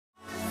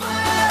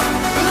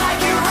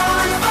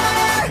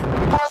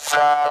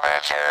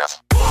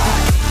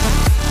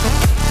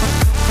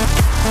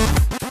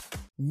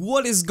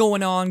What is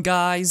going on,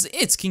 guys?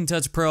 It's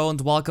KingTutsPro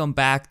and welcome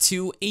back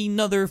to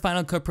another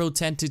Final Cut Pro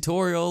 10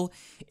 tutorial.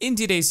 In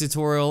today's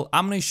tutorial,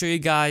 I'm going to show you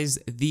guys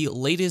the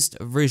latest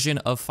version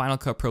of Final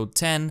Cut Pro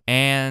 10,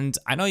 and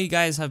I know you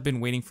guys have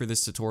been waiting for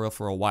this tutorial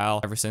for a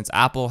while, ever since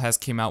Apple has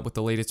came out with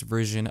the latest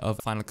version of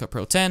Final Cut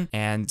Pro 10,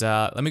 and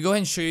let me go ahead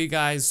and show you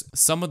guys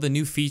some of the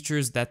new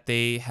features that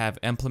they have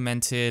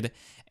implemented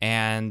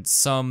and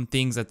some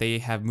things that they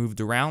have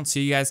moved around so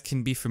you guys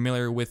can be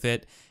familiar with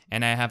it.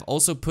 And I have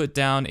also put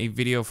down a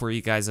video for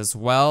you guys as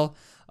well,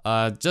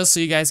 just so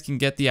you guys can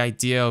get the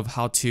idea of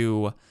how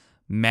to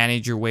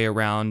manage your way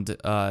around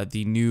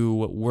the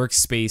new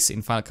workspace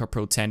in Final Cut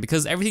Pro 10,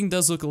 because everything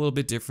does look a little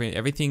bit different.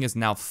 Everything is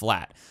now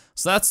flat.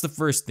 So that's the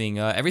first thing.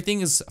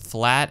 Everything is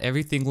flat.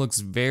 Everything looks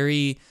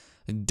very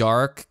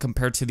dark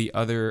compared to the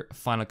other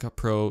Final Cut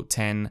Pro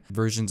 10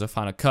 versions of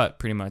Final Cut,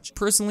 pretty much.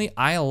 Personally,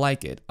 I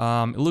like it.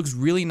 It looks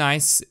really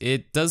nice.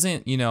 It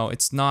doesn't,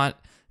 it's not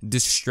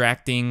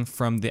distracting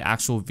from the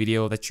actual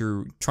video that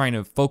you're trying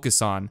to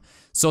focus on.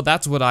 So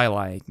that's what I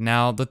like.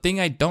 Now, the thing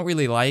I don't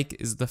really like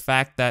is the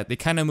fact that they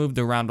kind of moved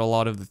around a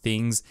lot of the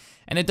things,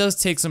 and it does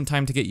take some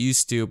time to get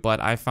used to,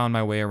 but I found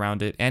my way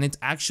around it, and it's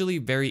actually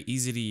very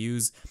easy to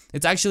use.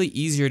 It's actually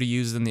easier to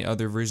use than the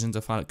other versions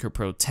of Final Cut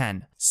Pro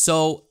 10.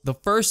 So the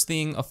first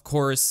thing, of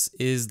course,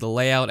 is the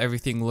layout.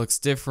 Everything looks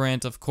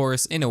different, of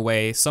course, in a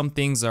way. Some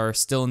things are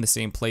still in the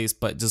same place,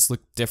 but just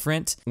look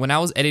different. When I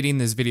was editing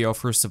this video,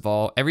 first of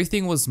all,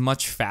 everything was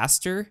much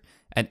faster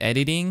at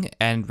editing,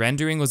 and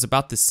rendering was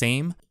about the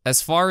same.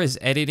 As far as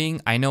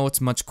editing, I know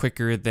it's much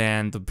quicker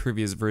than the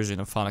previous version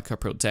of Final Cut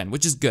Pro 10,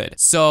 which is good.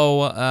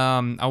 So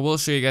I will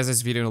show you guys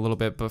this video in a little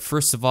bit, but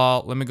first of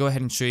all, let me go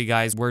ahead and show you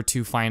guys where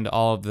to find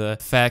all of the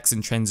effects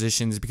and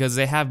transitions, because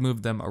they have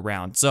moved them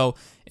around. So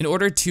in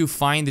order to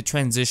find the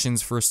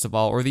transitions, first of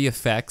all, or the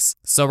effects,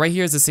 so right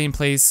here is the same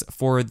place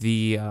for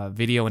the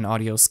video and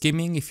audio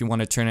skimming if you want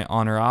to turn it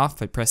on or off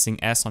by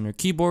pressing S on your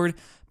keyboard.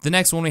 The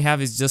next one we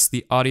have is just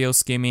the audio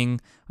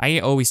skimming. I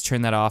always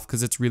turn that off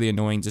because it's really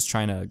annoying just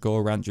trying to go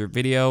around your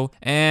video.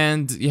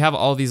 And you have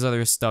all these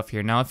other stuff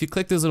here. Now, if you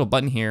click this little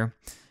button here,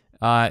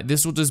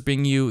 this will just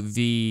bring you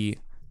the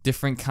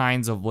different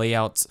kinds of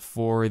layouts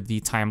for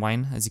the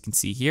timeline, as you can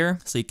see here.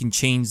 So you can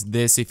change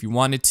this if you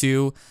wanted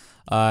to.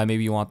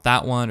 Maybe you want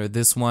that one or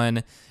this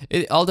one.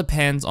 It all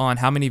depends on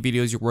how many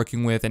videos you're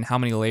working with and how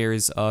many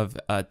layers of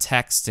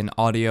text and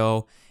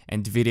audio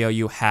and video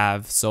you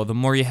have. So the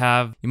more you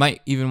have, you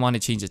might even want to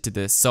change it to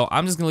this. So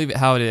I'm just gonna leave it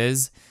how it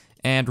is.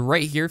 And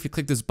right here, if you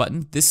click this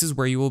button, this is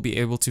where you will be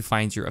able to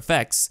find your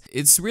effects.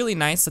 It's really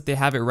nice that they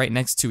have it right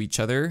next to each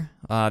other.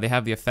 They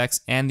have the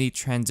effects and the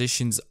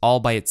transitions all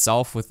by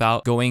itself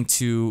without going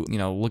to,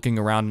 looking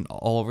around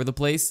all over the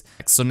place.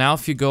 So now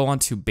if you go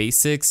onto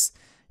basics,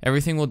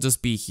 everything will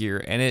just be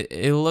here, and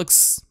it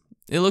looks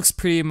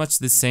pretty much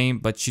the same,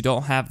 but you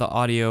don't have the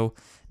audio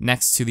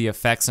next to the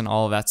effects and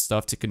all of that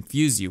stuff to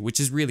confuse you,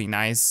 which is really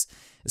nice,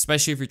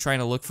 especially if you're trying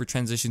to look for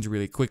transitions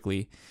really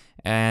quickly.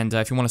 And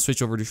if you want to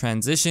switch over to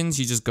transitions,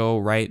 you just go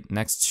right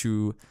next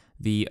to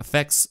the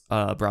effects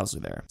browser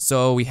there.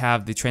 So we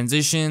have the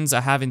transitions.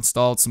 I have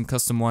installed some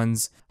custom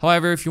ones.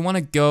 However, if you want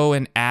to go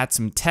and add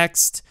some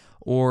text,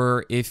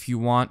 or if you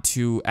want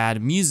to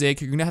add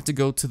music, you're gonna have to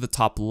go to the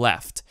top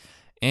left.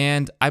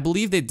 And I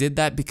believe they did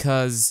that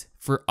because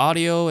for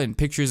audio and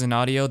pictures and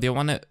audio, they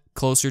want it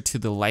closer to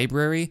the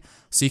library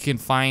so you can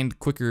find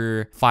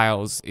quicker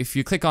files. If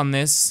you click on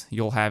this,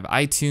 you'll have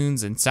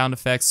iTunes and sound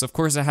effects. Of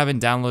course, I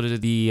haven't downloaded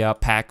the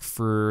pack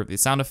for the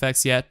sound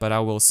effects yet, but I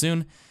will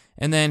soon.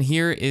 And then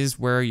here is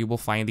where you will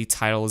find the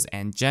titles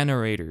and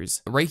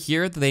generators. Right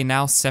here, they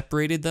now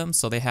separated them,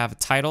 so they have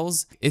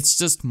titles. It's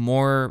just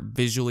more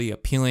visually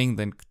appealing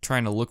than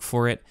trying to look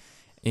for it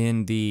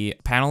in the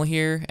panel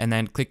here, and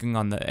then clicking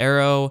on the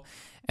arrow,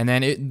 and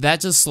then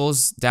that just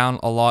slows down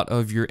a lot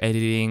of your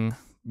editing,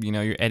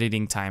 your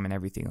editing time and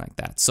everything like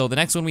that. So the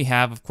next one we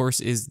have, of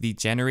course, is the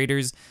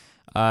generators.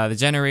 The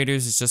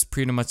generators is just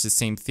pretty much the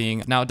same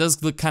thing. Now it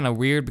does look kind of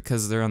weird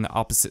because they're on the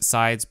opposite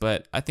sides,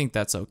 but I think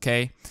that's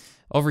okay.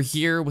 Over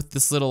here with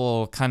this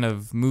little kind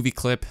of movie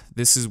clip,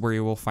 this is where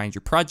you will find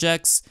your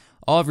projects,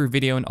 all of your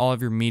video and all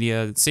of your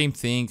media. Same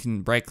thing, you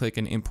can right click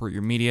and import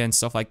your media and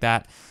stuff like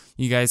that.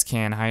 You guys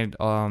can hide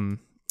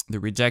the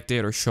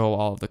rejected or show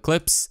all of the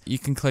clips. You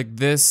can click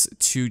this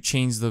to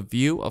change the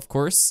view, of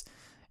course.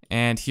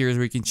 And here's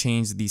where you can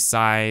change the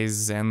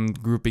size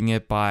and grouping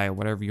it by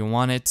whatever you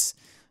want it.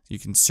 You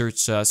can search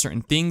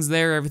certain things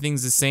there.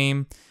 Everything's the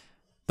same.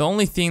 The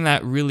only thing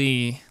that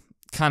really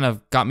kind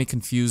of got me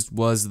confused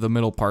was the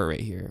middle part right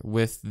here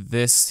with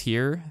this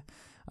here.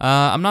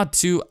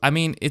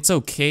 It's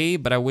okay,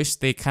 but I wish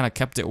they kind of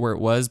kept it where it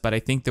was, but I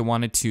think they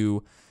wanted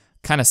to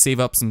kind of save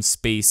up some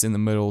space in the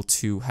middle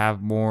to have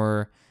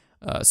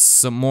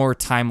some more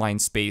timeline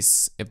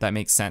space, if that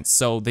makes sense.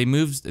 So they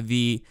moved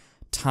the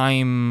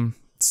time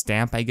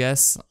stamp, I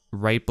guess,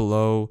 right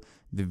below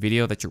the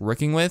video that you're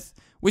working with,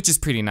 which is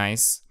pretty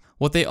nice.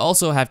 What they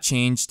also have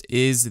changed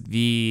is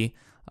the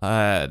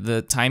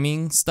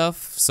timing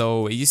stuff.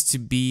 So it used to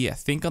be, I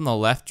think, on the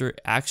left, or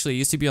actually it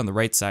used to be on the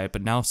right side,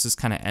 but now it's just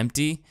kind of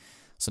empty.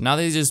 So now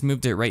they just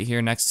moved it right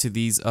here next to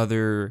these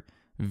other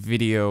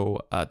video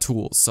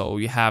tools. So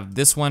you have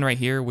this one right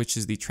here, which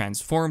is the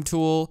transform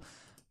tool.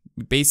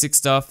 Basic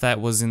stuff that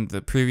was in the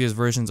previous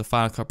versions of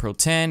Final Cut Pro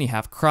 10. You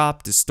have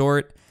crop,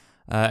 distort.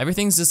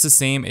 Everything's just the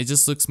same. It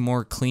just looks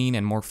more clean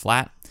and more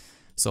flat.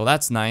 So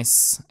that's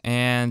nice.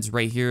 And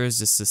right here is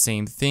just the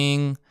same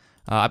thing.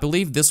 I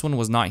believe this one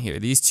was not here.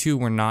 These two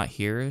were not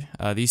here.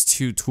 These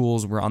two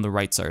tools were on the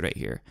right side right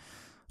here.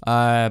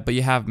 But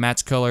you have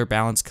match color,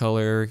 balance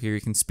color. Here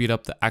you can speed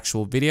up the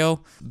actual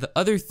video. The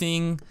other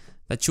thing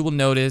that you will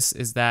notice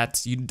is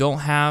that you don't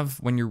have,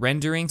 when you're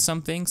rendering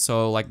something,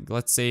 so like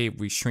let's say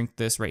we shrink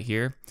this right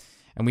here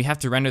and we have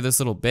to render this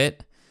little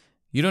bit,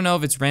 you don't know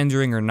if it's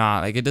rendering or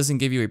not. Like it doesn't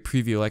give you a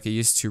preview like it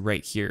used to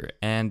right here.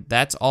 And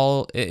that's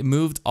all, it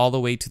moved all the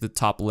way to the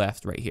top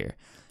left right here.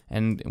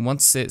 And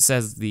once it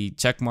says the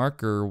check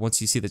mark, or once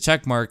you see the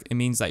check mark, it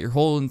means that your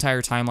whole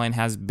entire timeline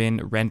has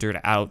been rendered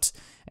out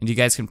and you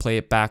guys can play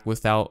it back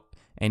without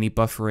any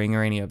buffering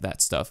or any of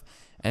that stuff.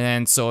 And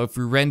then, so if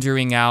you're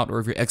rendering out or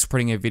if you're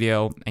exporting a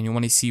video and you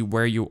want to see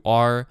where you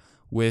are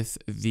with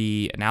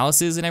the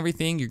analysis and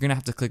everything, you're going to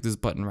have to click this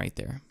button right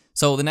there.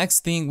 So the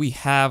next thing we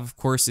have, of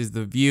course, is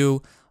the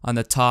view on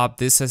the top.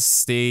 This has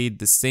stayed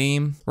the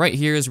same. Right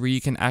here is where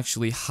you can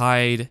actually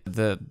hide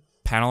the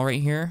panel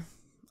right here,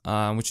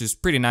 which is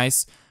pretty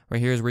nice. Right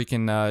here is where you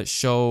can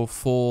show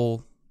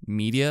full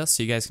media,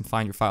 so you guys can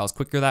find your files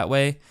quicker that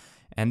way.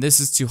 And this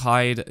is to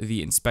hide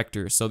the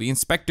inspector. So the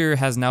inspector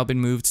has now been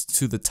moved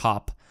to the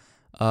top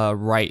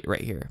right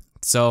here.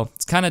 So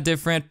it's kind of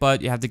different,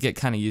 but you have to get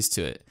kind of used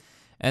to it.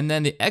 And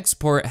then the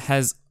export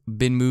has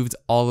been moved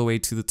all the way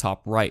to the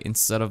top right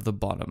instead of the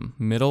bottom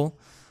middle.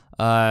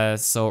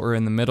 Or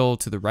in the middle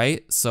to the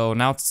right. So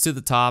now it's to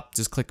the top.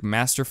 Just click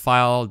master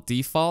file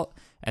default,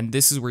 and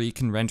this is where you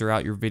can render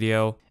out your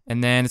video.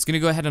 And then it's going to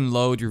go ahead and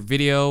load your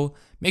video.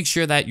 Make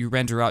sure that you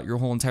render out your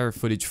whole entire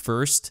footage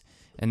first.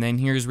 And then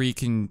here's where you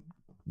can,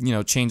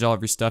 change all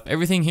of your stuff.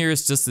 Everything here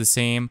is just the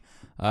same.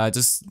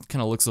 Just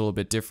kind of looks a little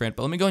bit different.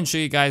 But let me go ahead and show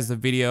you guys the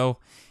video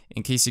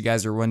in case you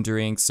guys are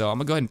wondering. So I'm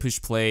going to go ahead and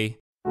push play.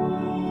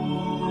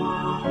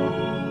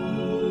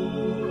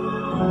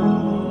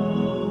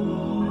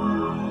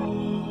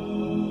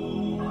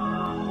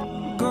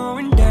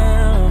 Going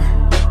down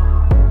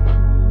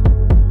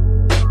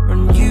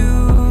on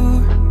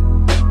you,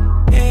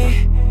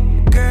 hey,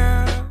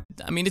 girl.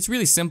 I mean, it's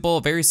really simple,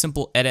 very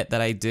simple edit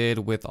that I did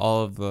with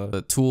all of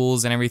the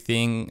tools and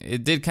everything.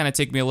 It did kind of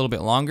take me a little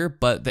bit longer,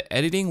 but the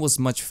editing was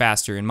much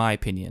faster in my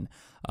opinion.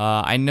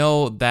 I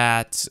know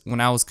that when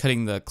I was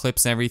cutting the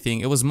clips and everything,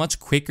 it was much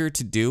quicker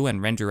to do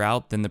and render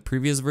out than the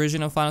previous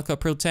version of Final Cut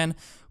Pro 10,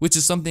 which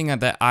is something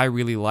that I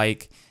really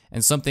like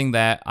and something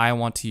that I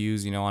want to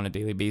use, on a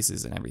daily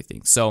basis and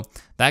everything. So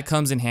that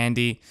comes in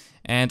handy.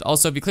 And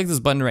also, if you click this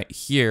button right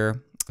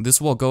here,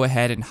 this will go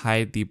ahead and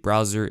hide the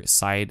browser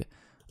side,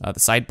 the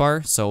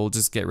sidebar. So we'll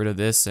just get rid of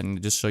this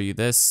and just show you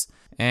this.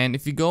 And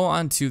if you go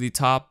onto the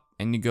top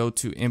and you go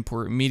to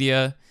import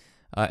media,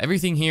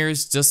 everything here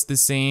is just the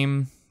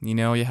same. You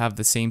have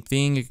the same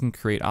thing. You can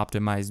create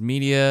optimized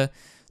media.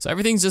 So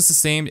everything's just the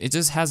same. It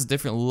just has a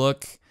different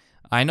look.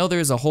 I know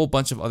there's a whole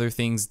bunch of other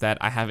things that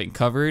I haven't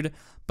covered,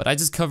 but I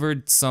just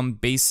covered some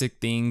basic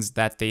things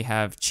that they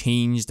have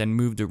changed and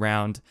moved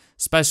around,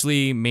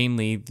 especially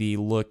mainly the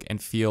look and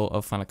feel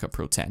of Final Cut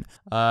Pro 10.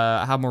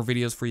 I have more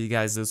videos for you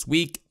guys this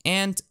week,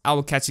 and I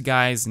will catch you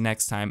guys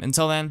next time.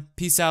 Until then,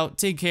 peace out,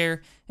 take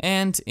care,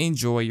 and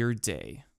enjoy your day.